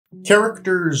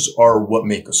Characters are what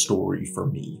make a story for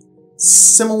me.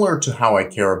 Similar to how I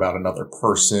care about another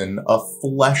person, a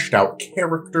fleshed out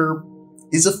character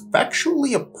is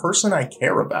effectually a person I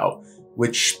care about,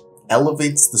 which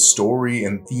elevates the story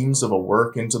and themes of a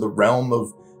work into the realm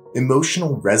of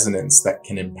emotional resonance that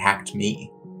can impact me.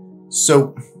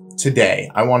 So today,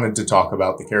 I wanted to talk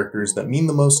about the characters that mean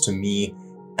the most to me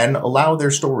and allow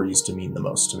their stories to mean the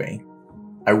most to me.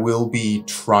 I will be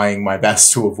trying my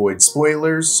best to avoid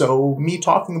spoilers, so me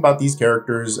talking about these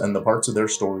characters and the parts of their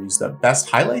stories that best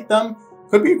highlight them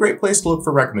could be a great place to look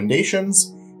for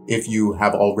recommendations. If you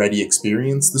have already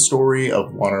experienced the story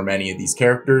of one or many of these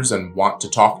characters and want to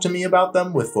talk to me about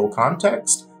them with full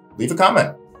context, leave a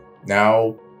comment.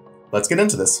 Now, let's get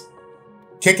into this.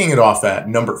 Kicking it off at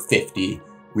number 50,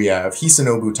 we have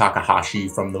Hisanobu Takahashi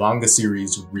from the manga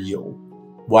series Real.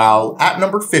 While at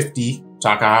number 50,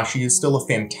 Takahashi is still a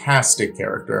fantastic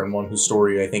character and one whose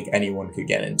story I think anyone could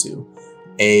get into.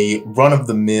 A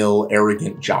run-of-the-mill,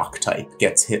 arrogant jock type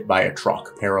gets hit by a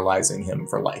truck, paralyzing him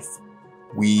for life.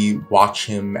 We watch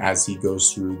him as he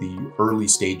goes through the early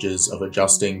stages of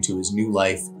adjusting to his new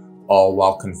life, all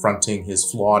while confronting his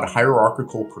flawed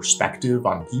hierarchical perspective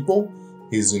on people,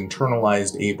 his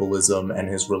internalized ableism, and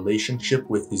his relationship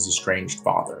with his estranged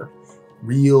father.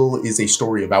 Real is a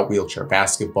story about wheelchair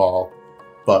basketball,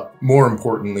 but more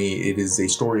importantly, it is a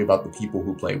story about the people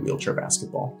who play wheelchair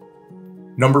basketball.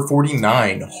 Number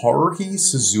 49, Haruhi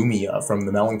Suzumiya from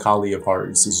The Melancholy of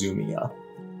Haruhi Suzumiya.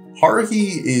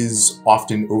 Haruhi is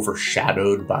often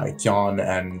overshadowed by Kyon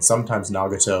and sometimes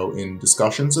Nagato in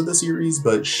discussions of the series,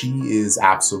 but she is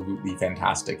absolutely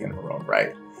fantastic in her own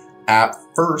right. At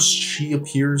first, she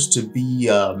appears to be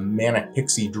a manic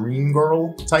pixie dream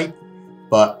girl type,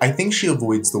 but I think she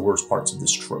avoids the worst parts of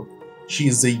this trope. She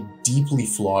is a deeply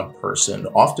flawed person,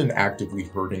 often actively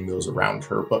hurting those around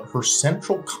her, but her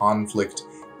central conflict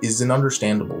is an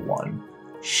understandable one.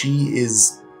 She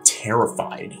is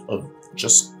terrified of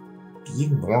just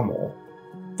being normal,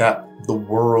 that the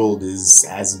world is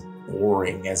as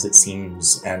boring as it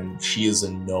seems, and she is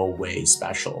in no way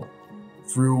special.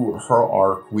 Through her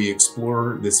arc, we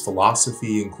explore this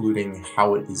philosophy, including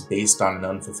how it is based on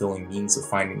an unfulfilling means of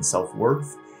finding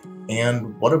self-worth,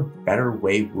 and what a better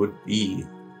way would be,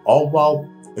 all while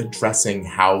addressing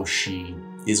how she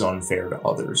is unfair to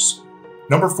others.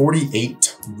 Number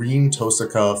 48, Rin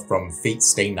Tosaka from Fate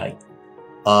Stay Night.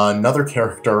 Another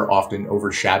character often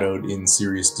overshadowed in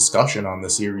serious discussion on the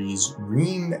series,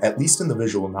 Rin, at least in the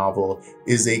visual novel,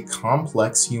 is a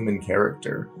complex human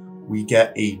character. We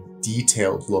get a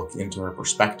detailed look into her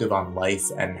perspective on life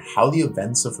and how the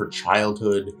events of her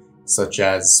childhood, such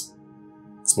as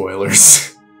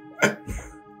spoilers,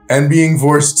 and being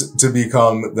forced to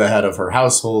become the head of her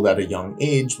household at a young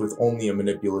age with only a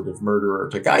manipulative murderer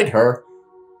to guide her.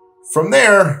 From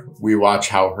there, we watch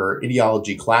how her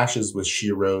ideology clashes with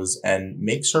Shiro's and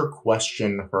makes her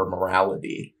question her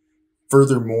morality.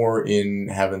 Furthermore, in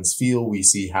Heaven's Feel, we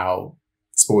see how,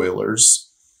 spoilers,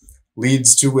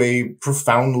 leads to a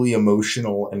profoundly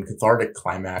emotional and cathartic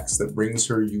climax that brings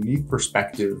her unique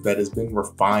perspective that has been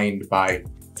refined by,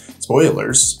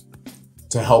 spoilers,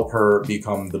 to help her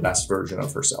become the best version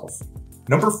of herself.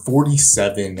 Number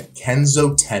 47,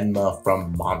 Kenzo Tenma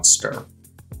from Monster.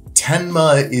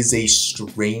 Tenma is a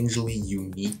strangely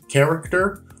unique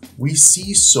character. We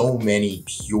see so many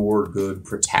pure good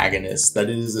protagonists that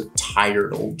it is a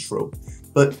tired old trope,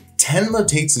 but Tenma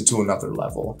takes it to another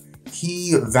level.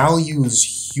 He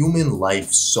values human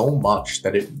life so much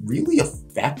that it really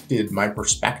affected my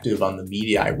perspective on the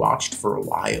media I watched for a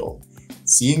while.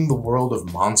 Seeing the world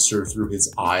of Monster through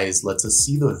his eyes lets us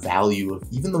see the value of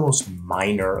even the most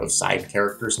minor of side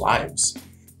characters' lives.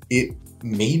 It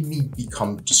made me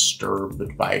become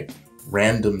disturbed by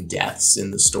random deaths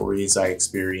in the stories I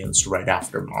experienced right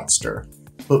after Monster.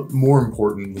 But more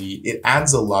importantly, it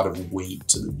adds a lot of weight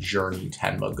to the journey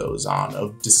Tenma goes on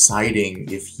of deciding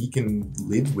if he can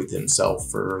live with himself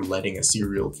for letting a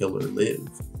serial killer live.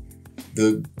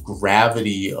 The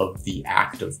gravity of the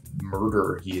act of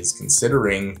murder he is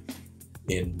considering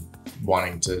in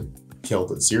wanting to kill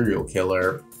the serial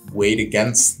killer weighed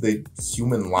against the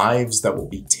human lives that will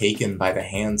be taken by the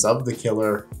hands of the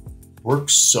killer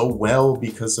works so well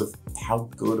because of how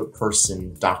good a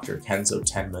person Dr. Kenzo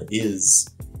Tenma is.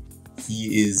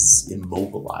 He is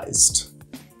immobilized.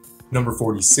 Number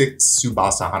 46,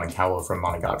 Tsubasa Hanakawa from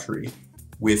Monogatari.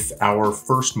 With our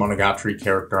first Monogatari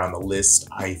character on the list,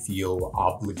 I feel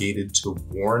obligated to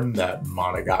warn that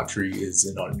Monogatari is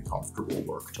an uncomfortable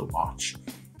work to watch,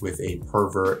 with a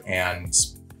pervert, and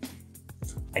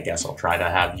I guess I'll try to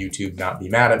have YouTube not be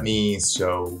mad at me,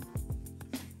 so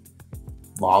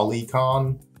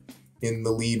lolicon? in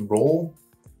the lead role.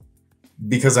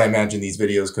 Because I imagine these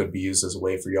videos could be used as a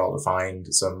way for y'all to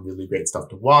find some really great stuff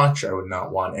to watch, I would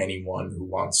not want anyone who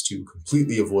wants to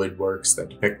completely avoid works that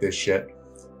depict this shit,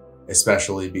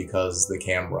 especially because the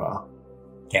camera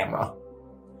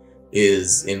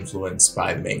is influenced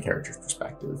by the main character's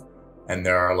perspective. And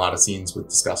there are a lot of scenes with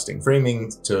disgusting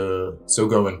framing, so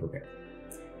go in prepared.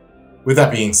 With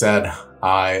that being said,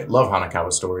 I love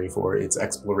Hanekawa's story for its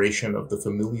exploration of the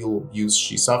familial abuse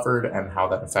she suffered and how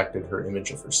that affected her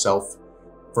image of herself.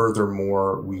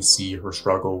 Furthermore, we see her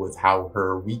struggle with how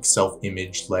her weak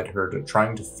self-image led her to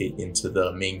trying to fit into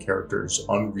the main character's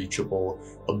unreachable,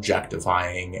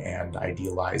 objectifying, and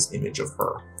idealized image of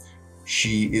her.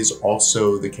 She is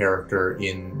also the character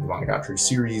in the Monogatari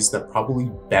series that probably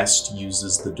best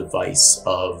uses the device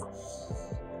of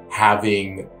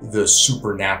having the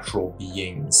supernatural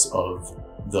beings of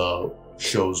the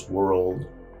show's world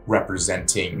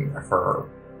representing her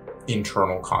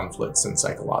internal conflicts and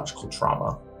psychological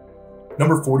trauma.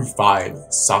 Number 45,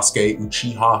 Sasuke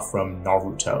Uchiha from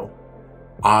Naruto.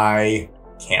 I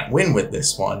can't win with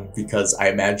this one because I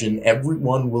imagine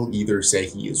everyone will either say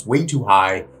he is way too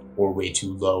high or way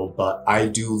too low, but I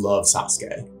do love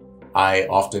Sasuke. I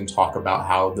often talk about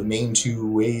how the main two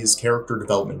ways character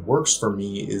development works for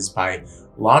me is by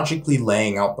logically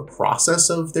laying out the process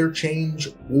of their change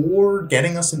or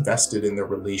getting us invested in their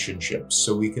relationships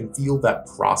so we can feel that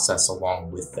process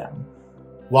along with them.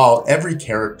 While every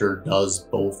character does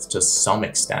both to some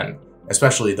extent,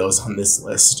 especially those on this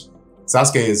list,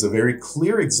 Sasuke is a very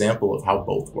clear example of how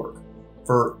both work.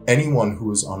 For anyone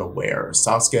who is unaware,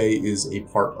 Sasuke is a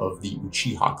part of the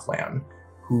Uchiha clan,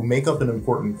 who make up an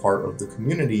important part of the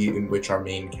community in which our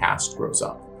main cast grows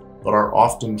up, but are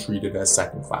often treated as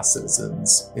second-class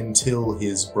citizens until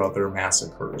his brother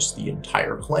massacres the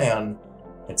entire clan,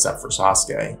 except for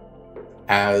Sasuke.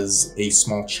 As a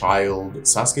small child,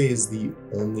 Sasuke is the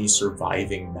only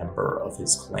surviving member of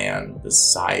his clan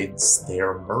besides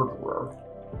their murderer.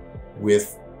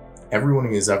 With everyone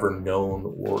he has ever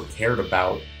known or cared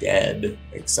about dead,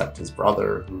 except his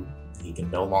brother, who he can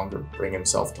no longer bring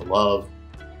himself to love,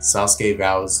 Sasuke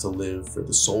vows to live for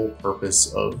the sole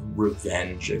purpose of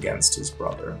revenge against his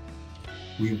brother.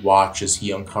 We watch as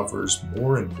he uncovers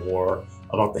more and more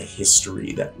about the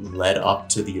history that led up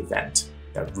to the event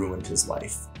that ruined his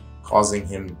life, causing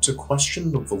him to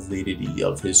question the validity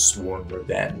of his sworn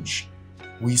revenge.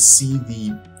 We see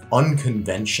the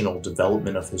unconventional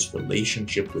development of his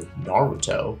relationship with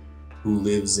Naruto, who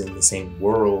lives in the same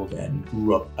world and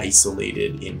grew up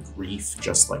isolated in grief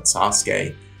just like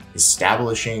Sasuke,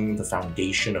 establishing the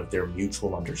foundation of their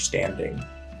mutual understanding.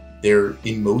 Their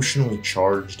emotionally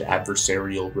charged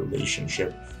adversarial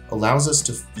relationship allows us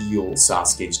to feel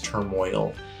Sasuke's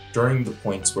turmoil during the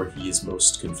points where he is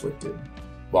most conflicted,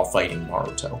 while fighting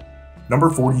Naruto. Number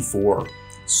 44,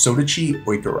 Sodachi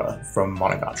Oikura from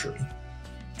Monogatari.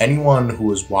 Anyone who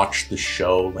has watched the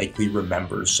show likely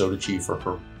remembers Sodachi for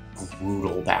her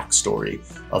brutal backstory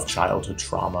of childhood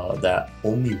trauma that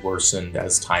only worsened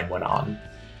as time went on.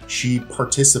 She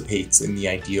participates in the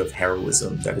idea of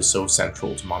heroism that is so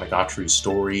central to Monogatari's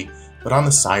story, but on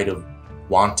the side of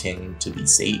wanting to be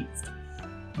saved.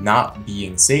 Not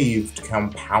being saved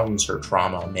compounds her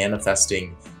trauma,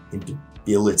 manifesting in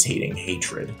debilitating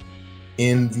hatred.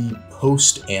 In the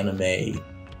post-anime,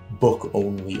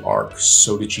 book-only arc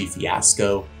Sodachi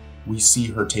Fiasco, we see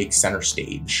her take center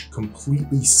stage,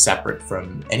 completely separate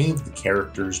from any of the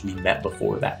characters we met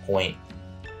before that point.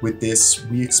 With this,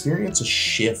 we experience a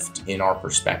shift in our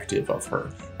perspective of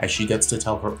her, as she gets to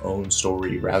tell her own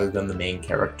story rather than the main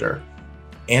character.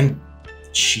 And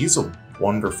she's a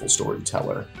wonderful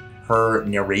storyteller. Her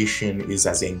narration is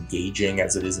as engaging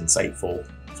as it is insightful,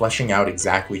 fleshing out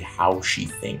exactly how she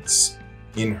thinks.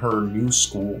 In her new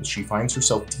school, she finds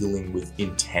herself dealing with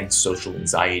intense social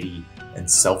anxiety and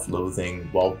self-loathing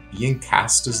while being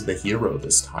cast as the hero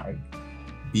this time.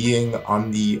 Being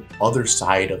on the other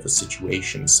side of a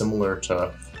situation similar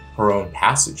to her own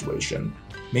past situation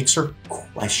makes her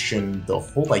question the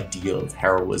whole idea of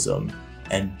heroism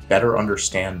and better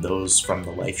understand those from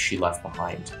the life she left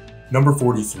behind. Number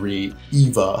 43,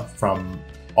 Eva from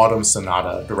Autumn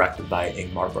Sonata, directed by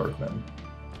Ingmar Bergman.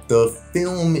 The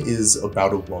film is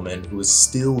about a woman who is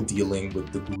still dealing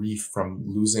with the grief from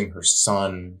losing her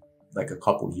son like a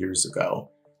couple years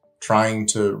ago, trying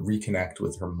to reconnect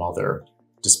with her mother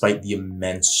despite the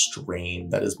immense strain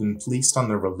that has been placed on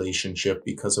their relationship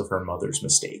because of her mother's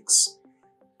mistakes.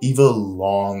 Eva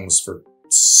longs for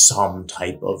some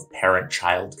type of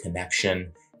parent-child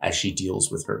connection as she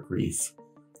deals with her grief.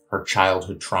 Her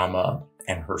childhood trauma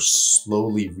and her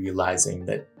slowly realizing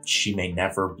that she may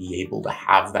never be able to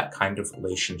have that kind of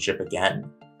relationship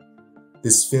again.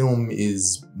 This film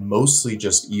is mostly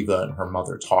just Eva and her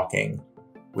mother talking,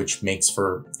 which makes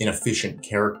for inefficient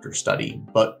character study,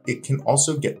 but it can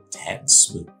also get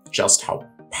tense with just how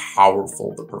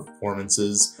powerful the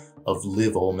performances of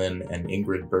Liv Ullmann and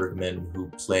Ingrid Bergman, who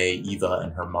play Eva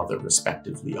and her mother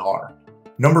respectively, are.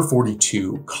 Number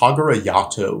 42, Kagura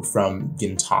Yato from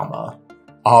Gintama.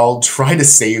 I'll try to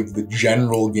save the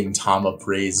general Gintama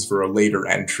praise for a later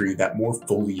entry that more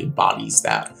fully embodies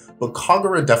that, but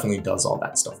Kagura definitely does all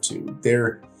that stuff too.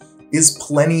 There is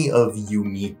plenty of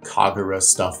unique Kagura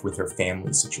stuff with her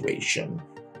family situation.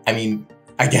 I mean,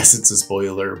 I guess it's a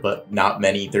spoiler, but not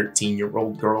many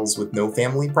 13-year-old girls with no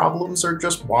family problems are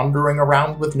just wandering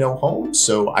around with no home,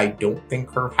 so I don't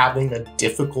think her having a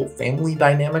difficult family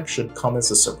dynamic should come as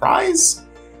a surprise.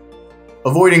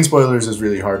 Avoiding spoilers is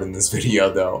really hard in this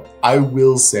video, though. I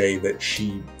will say that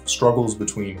she struggles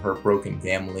between her broken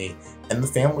family and the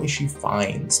family she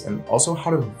finds, and also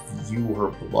how to view her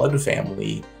blood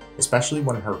family, especially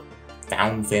when her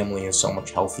found family is so much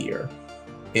healthier.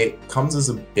 It comes as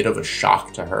a bit of a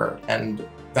shock to her, and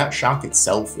that shock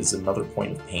itself is another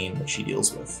point of pain that she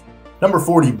deals with. Number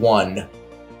 41,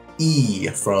 E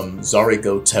from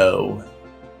Zarigoto.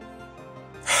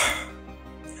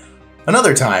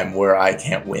 Another time where I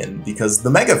can't win, because the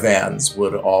mega fans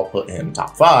would all put him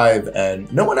top 5,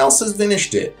 and no one else has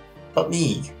finished it but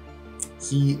me.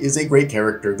 He is a great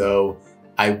character, though.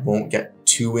 I won't get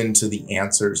too into the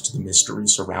answers to the mystery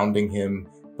surrounding him,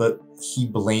 but he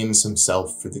blames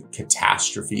himself for the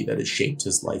catastrophe that has shaped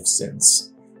his life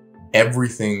since.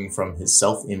 Everything from his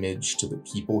self-image to the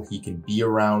people he can be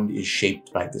around is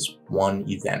shaped by this one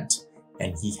event,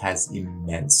 and he has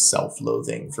immense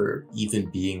self-loathing for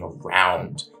even being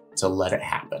around to let it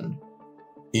happen.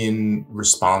 In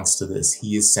response to this,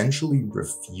 he essentially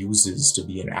refuses to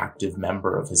be an active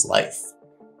member of his life.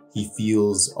 He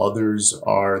feels others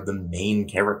are the main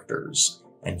characters,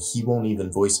 and he won't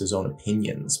even voice his own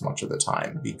opinions much of the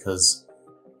time because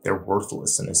they're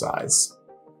worthless in his eyes.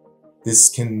 This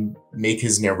can make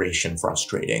his narration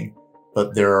frustrating,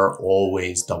 but there are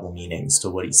always double meanings to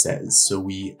what he says, so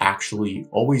we actually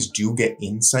always do get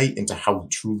insight into how he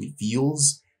truly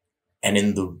feels, and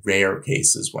in the rare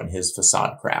cases when his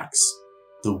facade cracks,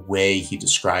 the way he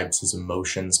describes his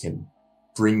emotions can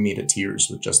bring me to tears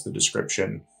with just the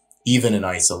description, even in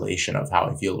isolation of how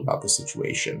I feel about the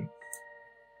situation.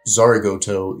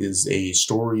 Zarigoto is a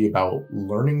story about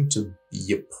learning to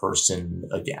be a person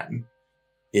again.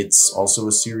 It's also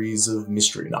a series of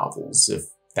mystery novels, if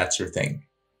that's your thing.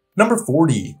 Number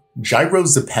 40, Gyro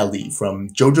Zappelli from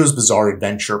JoJo's Bizarre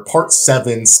Adventure Part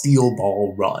 7 Steel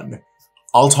Ball Run.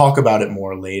 I'll talk about it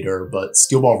more later, but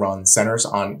Steel Ball Run centers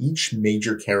on each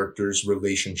major character's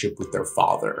relationship with their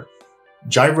father.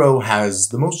 Gyro has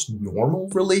the most normal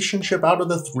relationship out of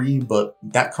the three, but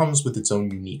that comes with its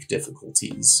own unique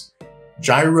difficulties.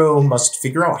 Gyro must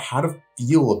figure out how to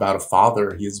feel about a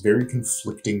father he has very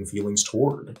conflicting feelings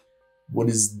toward. What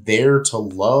is there to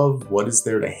love? What is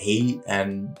there to hate?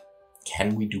 And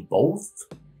can we do both?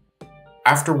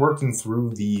 After working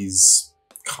through these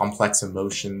complex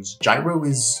emotions, Gyro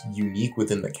is unique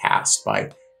within the cast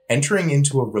by entering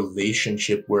into a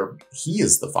relationship where he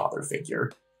is the father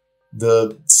figure.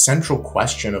 The central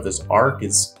question of his arc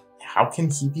is, how can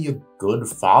he be a good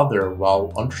father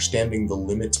while understanding the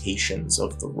limitations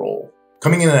of the role?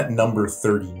 Coming in at number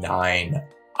 39,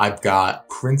 I've got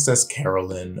Princess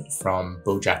Carolyn from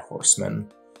BoJack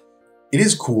Horseman. It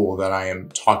is cool that I am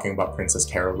talking about Princess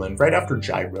Carolyn right after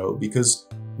Gyro because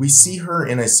we see her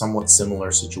in a somewhat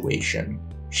similar situation.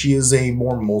 She is a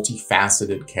more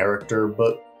multifaceted character,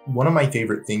 but one of my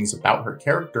favorite things about her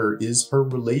character is her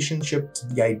relationship to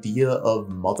the idea of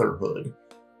motherhood.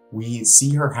 We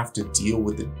see her have to deal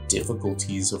with the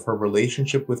difficulties of her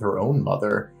relationship with her own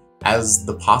mother as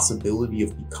the possibility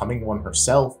of becoming one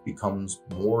herself becomes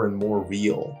more and more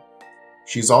real.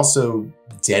 She's also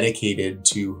dedicated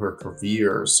to her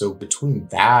career, so between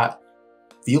that,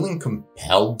 feeling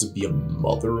compelled to be a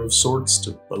mother of sorts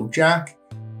to BoJack,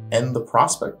 and the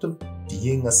prospect of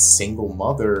being a single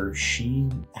mother, she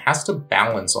has to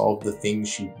balance all of the things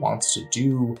she wants to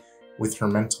do with her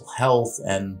mental health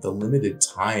and the limited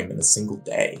time in a single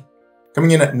day.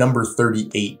 Coming in at number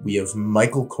 38, we have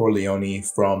Michael Corleone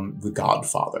from The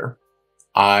Godfather.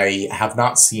 I have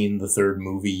not seen the third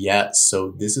movie yet,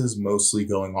 so this is mostly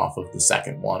going off of the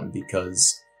second one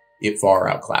because it far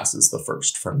outclasses the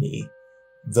first for me.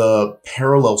 The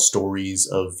parallel stories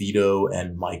of Vito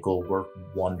and Michael work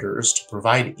wonders to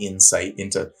provide insight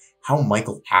into how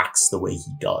Michael acts the way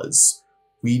he does.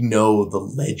 We know the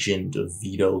legend of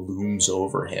Vito looms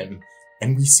over him,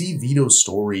 and we see Vito's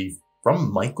story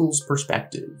from Michael's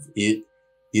perspective. It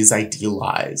is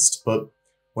idealized, but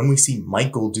when we see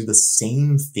Michael do the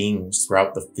same things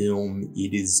throughout the film,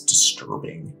 it is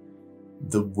disturbing.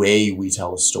 The way we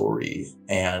tell a story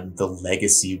and the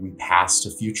legacy we pass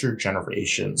to future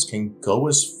generations can go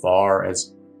as far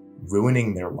as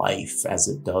ruining their life as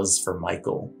it does for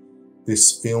Michael.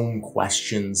 This film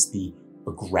questions the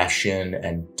aggression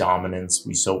and dominance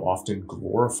we so often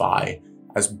glorify,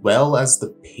 as well as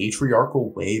the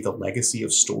patriarchal way the legacy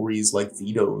of stories like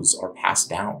Vito's are passed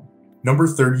down. Number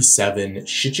 37,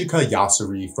 Shichika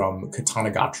Yasuri from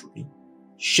Katanagatari.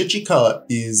 Shichika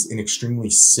is an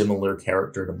extremely similar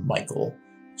character to Michael,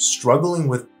 struggling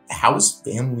with how his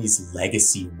family's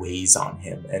legacy weighs on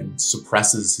him and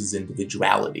suppresses his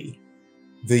individuality.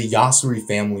 The Yasuri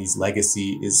family's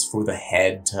legacy is for the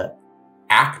head to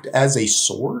act as a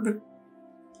sword.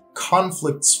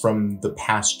 Conflicts from the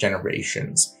past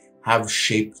generations have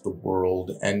shaped the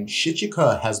world, and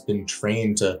Shichika has been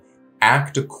trained to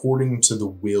act according to the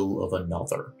will of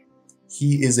another.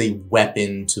 He is a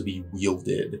weapon to be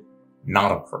wielded,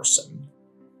 not a person.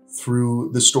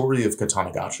 Through the story of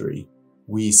Katanagatari,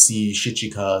 we see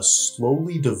Shichika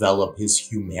slowly develop his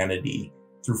humanity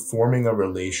through forming a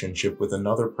relationship with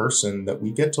another person that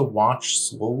we get to watch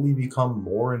slowly become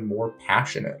more and more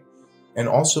passionate, and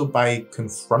also by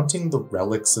confronting the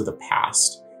relics of the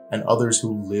past and others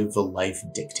who live a life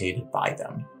dictated by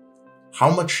them. How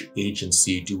much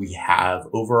agency do we have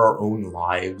over our own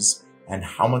lives, and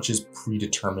how much is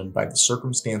predetermined by the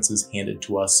circumstances handed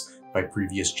to us by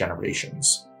previous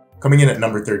generations? Coming in at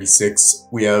number 36,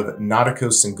 we have Nadeko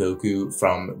Sengoku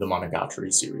from the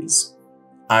Monogatari series.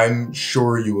 I'm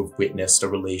sure you have witnessed a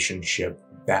relationship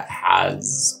that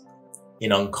has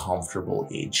an uncomfortable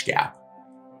age gap.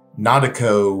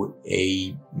 Nadeko,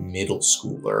 a middle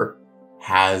schooler,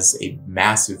 has a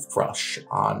massive crush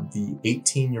on the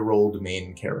 18-year-old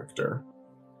main character.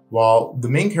 While the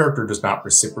main character does not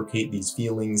reciprocate these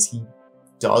feelings, he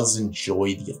does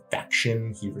enjoy the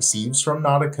affection he receives from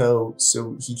Nadeko,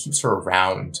 so he keeps her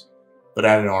around, but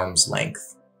at an arm's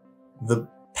length. The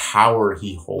power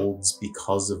he holds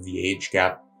because of the age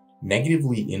gap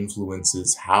negatively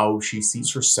influences how she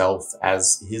sees herself,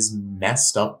 as his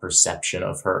messed up perception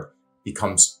of her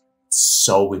becomes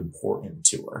so important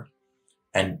to her.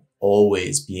 And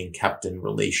always being kept in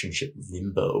relationship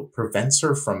limbo prevents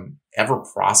her from ever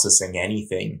processing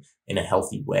anything in a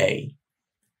healthy way.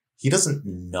 He doesn't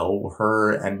know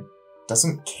her and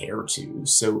doesn't care to,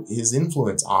 so his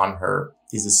influence on her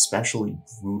is especially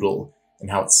brutal in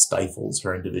how it stifles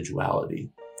her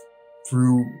individuality.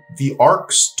 Through the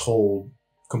arcs told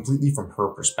completely from her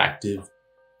perspective,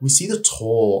 we see the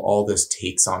toll all this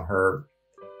takes on her,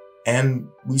 and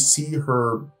we see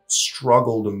her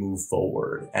struggle to move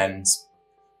forward and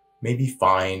maybe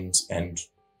find and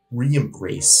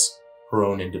re-embrace her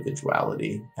own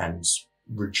individuality and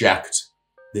reject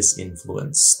this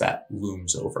influence that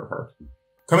looms over her.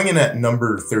 Coming in at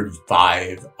number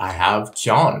 35, I have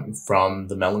Kyon from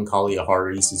the Melancholia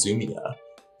Haruhi Suzumiya,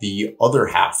 the other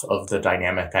half of the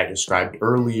dynamic I described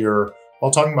earlier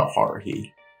while talking about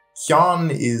Haruhi.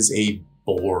 Kyon is a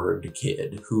bored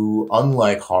kid who,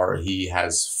 unlike Haruhi,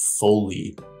 has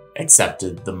fully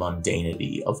accepted the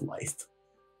mundanity of life.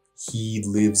 He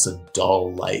lives a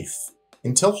dull life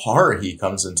until Haruhi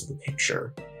comes into the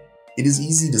picture. It is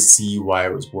easy to see why I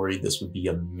was worried this would be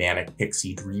a manic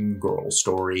pixie dream girl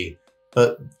story,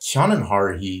 but Kyon and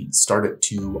Haruhi start at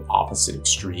two opposite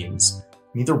extremes,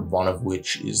 neither one of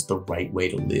which is the right way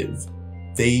to live.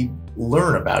 They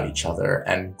learn about each other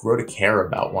and grow to care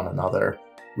about one another,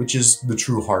 which is the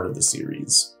true heart of the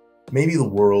series. Maybe the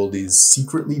world is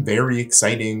secretly very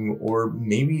exciting, or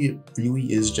maybe it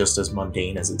really is just as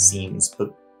mundane as it seems,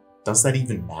 but does that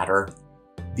even matter?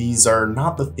 These are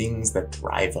not the things that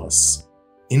drive us.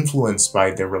 Influenced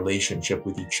by their relationship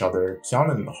with each other, Kyon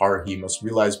and Haruhi must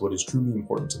realize what is truly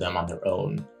important to them on their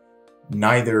own.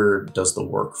 Neither does the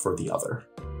work for the other.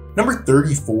 Number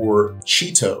 34,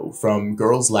 Chito from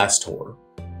Girls Last Tour.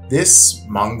 This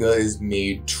manga is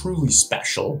made truly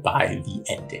special by the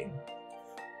ending.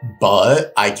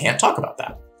 But I can't talk about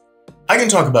that. I can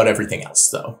talk about everything else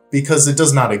though, because it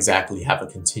does not exactly have a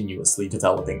continuously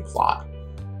developing plot.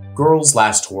 Girls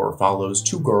Last Tour follows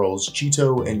two girls,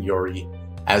 Chito and Yuri,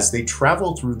 as they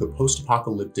travel through the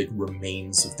post-apocalyptic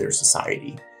remains of their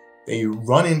society. They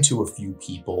run into a few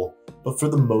people, but for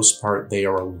the most part they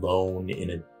are alone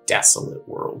in a desolate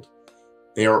world.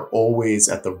 They are always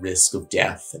at the risk of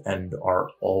death and are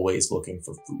always looking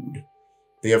for food.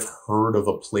 They have heard of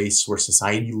a place where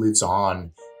society lives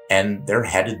on, and they're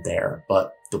headed there,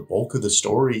 but the bulk of the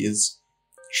story is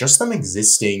just them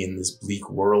existing in this bleak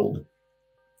world.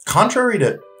 Contrary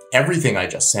to everything I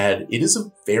just said, it is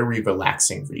a very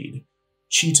relaxing read.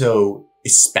 Chito,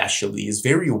 especially, is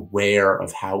very aware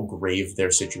of how grave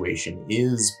their situation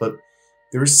is, but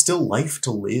there is still life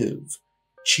to live.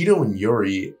 Chito and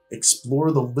Yuri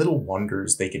explore the little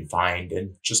wonders they can find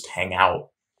and just hang out.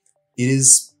 It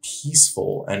is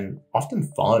peaceful and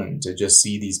often fun to just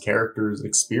see these characters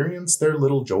experience their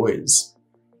little joys.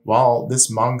 While this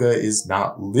manga is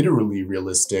not literally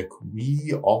realistic,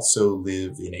 we also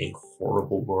live in a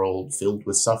horrible world filled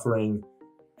with suffering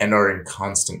and are in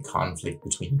constant conflict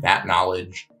between that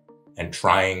knowledge and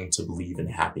trying to believe in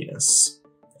happiness.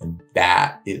 And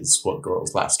that is what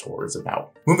Girls Last Tour is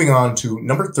about. Moving on to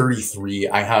number 33,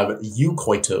 I have Yu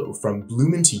Koito from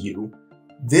Bloom Into You.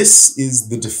 This is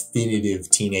the definitive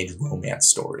teenage romance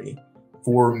story.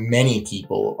 For many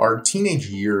people, our teenage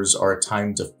years are a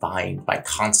time defined by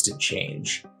constant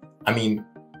change. I mean,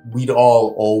 we'd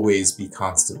all always be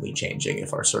constantly changing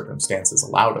if our circumstances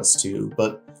allowed us to,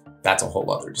 but that's a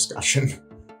whole other discussion.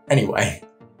 Anyway,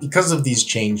 because of these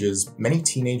changes many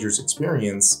teenagers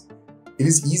experience, it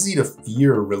is easy to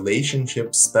fear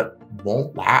relationships that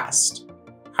won't last.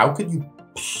 How could you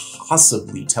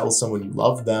possibly tell someone you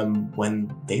love them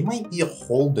when they might be a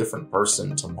whole different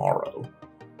person tomorrow?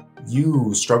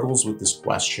 Yu struggles with this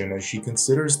question as she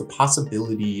considers the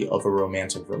possibility of a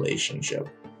romantic relationship.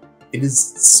 It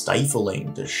is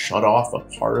stifling to shut off a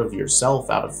part of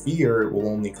yourself out of fear. It will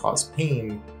only cause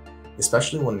pain,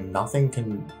 especially when nothing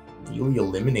can really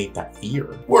eliminate that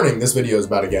fear. Warning, this video is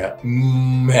about to get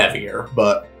heavier,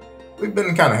 but we've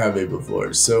been kind of heavy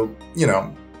before, so, you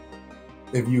know,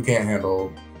 if you can't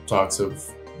handle talks of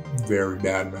very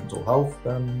bad mental health,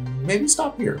 then maybe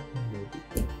stop here.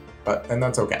 And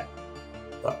that's okay.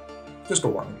 But just a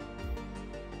warning.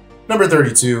 Number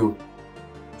 32,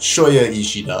 Shoya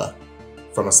Ishida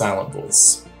from A Silent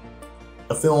Voice.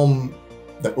 A film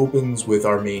that opens with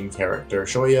our main character,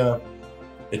 Shoya,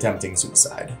 attempting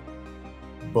suicide.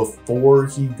 Before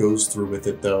he goes through with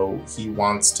it though, he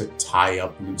wants to tie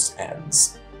up loose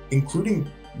ends, including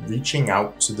reaching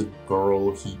out to the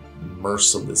girl he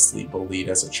mercilessly bullied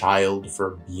as a child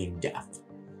for being deaf.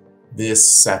 This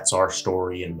sets our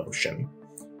story in motion.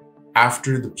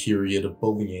 After the period of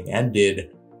bullying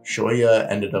ended,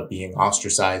 Shoya ended up being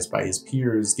ostracized by his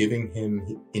peers, giving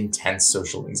him intense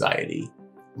social anxiety,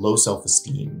 low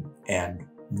self-esteem, and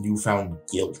newfound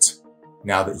guilt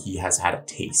now that he has had a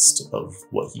taste of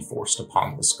what he forced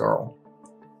upon this girl.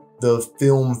 The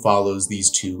film follows these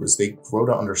two as they grow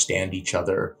to understand each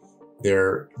other,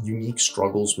 their unique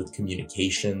struggles with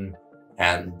communication,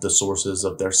 and the sources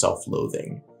of their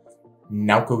self-loathing.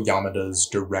 Naoko Yamada's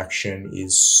direction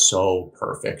is so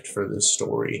perfect for this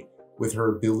story, with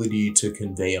her ability to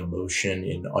convey emotion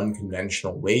in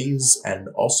unconventional ways, and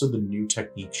also the new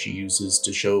technique she uses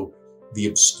to show the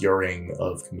obscuring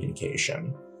of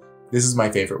communication. This is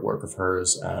my favorite work of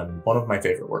hers, and one of my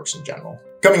favorite works in general.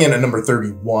 Coming in at number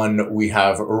 31, we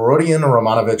have Rodion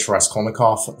Romanovich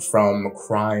Raskolnikov from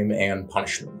Crime and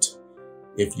Punishment.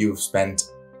 If you've spent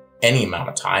any amount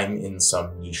of time in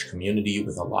some niche community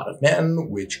with a lot of men,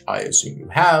 which I assume you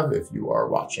have if you are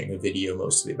watching a video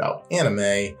mostly about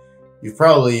anime, you've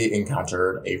probably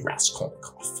encountered a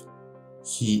Raskolnikov.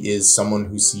 He is someone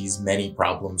who sees many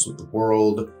problems with the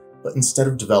world, but instead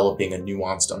of developing a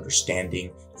nuanced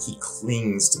understanding, he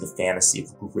clings to the fantasy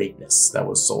of greatness that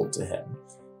was sold to him.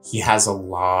 He has a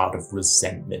lot of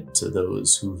resentment to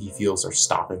those who he feels are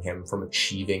stopping him from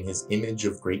achieving his image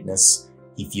of greatness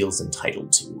he feels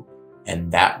entitled to,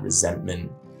 and that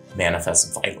resentment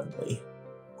manifests violently.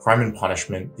 Crime and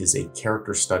Punishment is a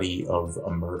character study of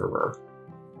a murderer.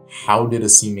 How did a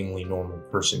seemingly normal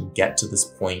person get to this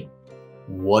point?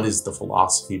 What is the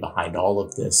philosophy behind all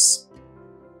of this?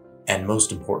 And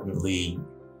most importantly,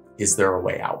 is there a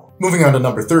way out? Moving on to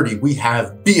number 30, we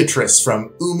have Beatrice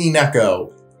from Umi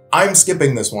Neko. I'm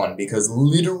skipping this one because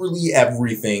literally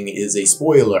everything is a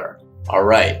spoiler. All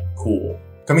right, cool.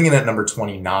 Coming in at number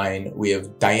 29, we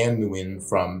have Diane Nguyen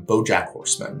from BoJack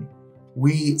Horseman.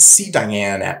 We see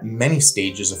Diane at many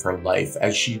stages of her life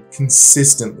as she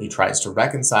consistently tries to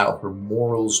reconcile her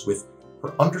morals with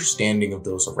her understanding of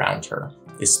those around her,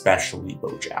 especially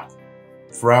BoJack.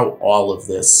 Throughout all of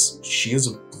this, she is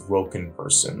a broken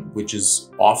person, which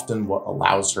is often what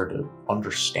allows her to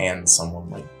understand someone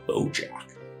like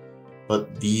BoJack.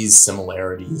 But these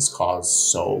similarities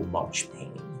cause so much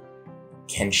pain.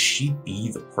 Can she be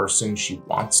the person she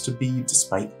wants to be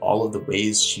despite all of the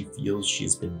ways she feels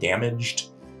she's been damaged?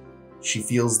 She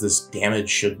feels this damage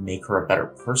should make her a better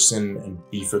person and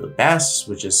be for the best,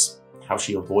 which is how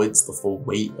she avoids the full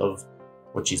weight of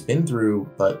what she's been through,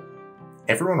 but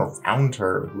everyone around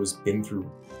her who has been through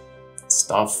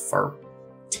stuff are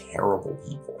terrible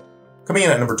people. Coming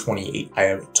in at number 28, I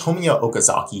have Tomiya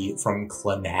Okazaki from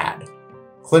Clannad.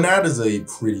 Clannad is a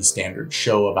pretty standard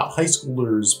show about high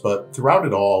schoolers, but throughout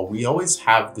it all, we always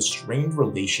have this strained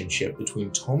relationship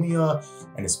between Tomiya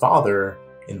and his father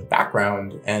in the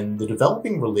background, and the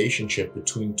developing relationship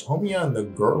between Tomiya and the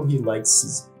girl he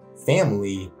likes'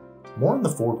 family more in the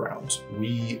foreground.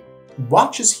 We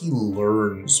watch as he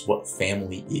learns what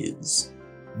family is.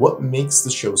 What makes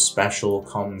the show special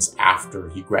comes after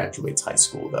he graduates high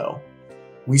school, though.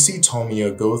 We see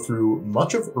Tomiya go through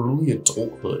much of early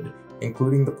adulthood,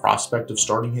 including the prospect of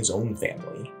starting his own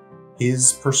family.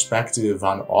 His perspective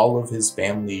on all of his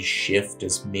family's shift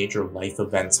as major life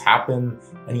events happen,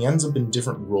 and he ends up in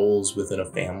different roles within a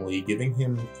family, giving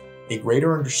him a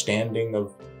greater understanding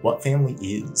of what family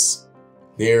is.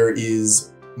 There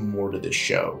is more to this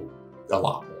show, a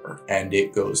lot more, and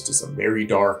it goes to some very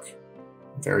dark,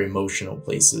 very emotional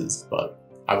places, but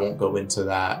I won't go into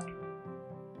that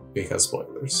because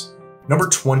spoilers. Number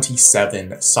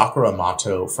 27, Sakura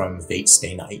Mato from Fate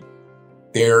Stay Night.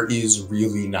 There is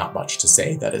really not much to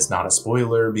say that is not a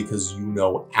spoiler because you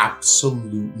know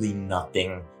absolutely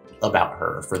nothing about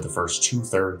her for the first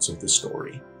 2/3 of the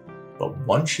story. But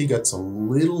once she gets a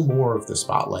little more of the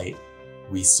spotlight,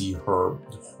 we see her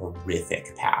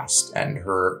horrific past and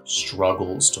her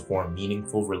struggles to form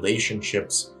meaningful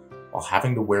relationships while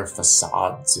having to wear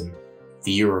facades in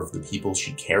fear of the people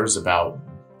she cares about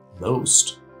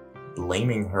most,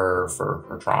 blaming her for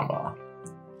her trauma.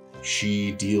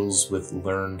 She deals with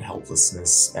learned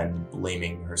helplessness and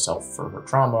blaming herself for her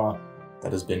trauma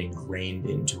that has been ingrained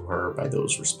into her by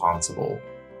those responsible.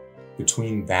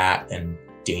 Between that and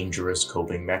dangerous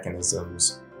coping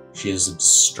mechanisms, she has a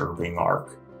disturbing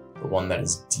arc, but one that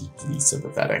is deeply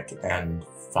sympathetic and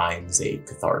finds a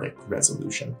cathartic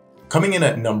resolution. Coming in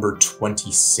at number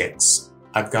 26,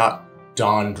 I've got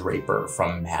Don Draper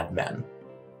from Mad Men.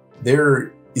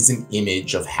 There is an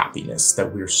image of happiness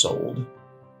that we're sold.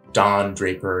 Don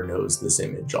Draper knows this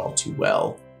image all too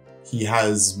well. He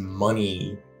has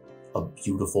money, a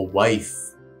beautiful wife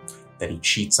that he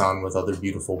cheats on with other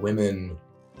beautiful women,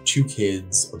 2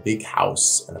 kids, a big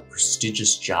house, and a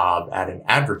prestigious job at an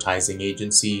advertising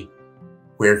agency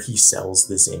where he sells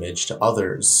this image to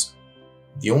others.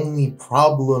 The only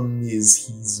problem is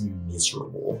he's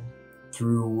miserable.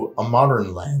 Through a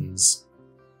modern lens,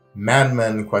 Mad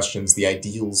Men questions the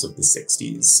ideals of the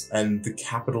 60s and the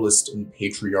capitalist and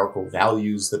patriarchal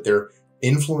values that their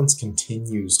influence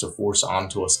continues to force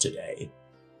onto us today.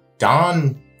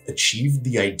 Don achieved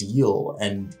the ideal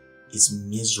and is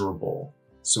miserable.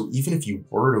 So even if you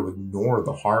were to ignore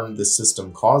the harm this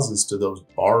system causes to those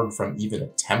barred from even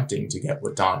attempting to get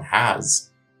what Don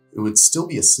has, it would still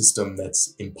be a system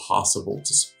that's impossible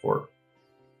to support.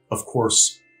 Of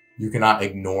course, you cannot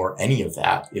ignore any of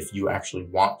that if you actually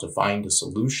want to find a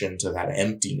solution to that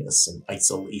emptiness and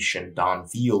isolation Don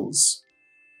feels.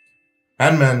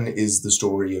 Mad Men is the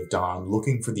story of Don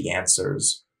looking for the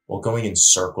answers while going in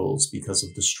circles because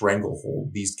of the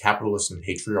stranglehold these capitalist and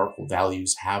patriarchal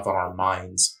values have on our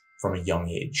minds from a young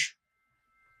age.